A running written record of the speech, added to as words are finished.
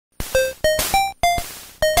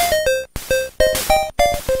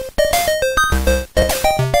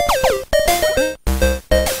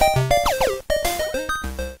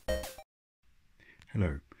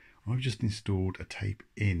just installed a tape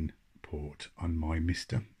in port on my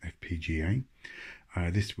MiSTer FPGA.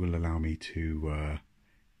 This will allow me to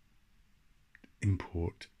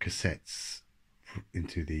import cassettes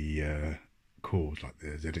into the cores like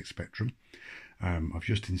the ZX Spectrum. I've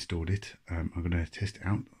just installed it. I'm going to test it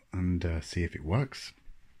out and see if it works.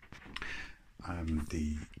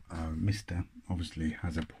 The MiSTer obviously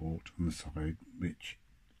has a port on the side which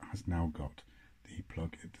has now got the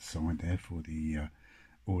plug at the side there for the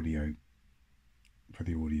audio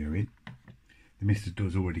in. The MiSTer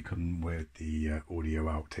does already come with the audio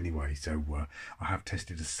out anyway, so I have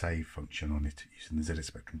tested a save function on it using the ZX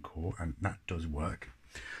Spectrum core, and that does work.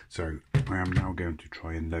 So I am now going to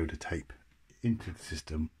try and load a tape into the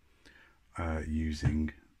system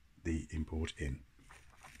using the import in.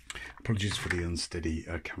 Apologies for the unsteady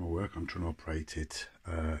camera work. I'm trying to operate it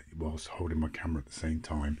whilst holding my camera at the same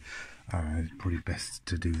time. It's probably best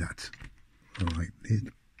to do that like this.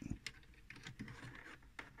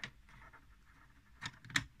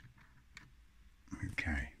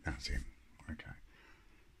 Okay, that's in. Okay,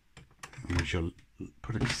 and we shall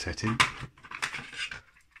put a cassette in.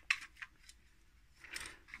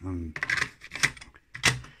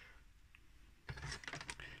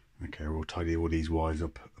 Okay, we'll tidy all these wires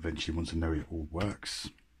up eventually once I know it all works.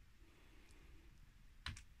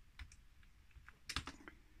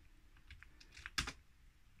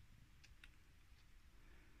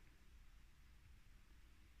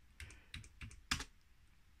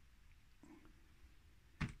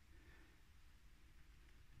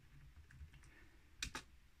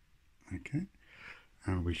 Okay,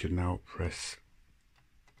 and we should now press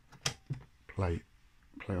play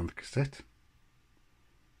on the cassette.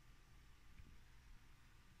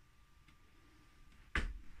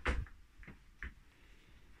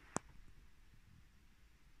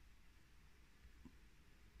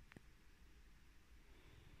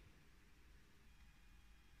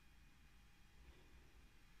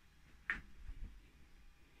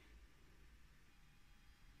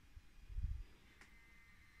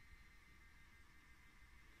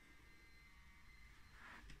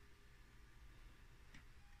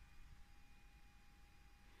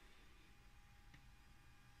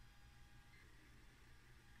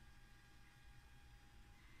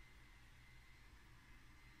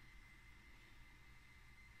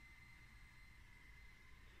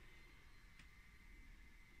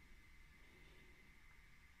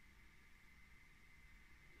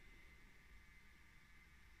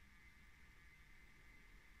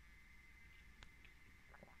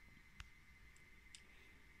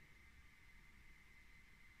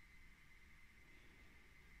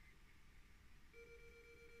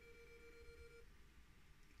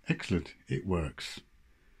 Excellent, it works.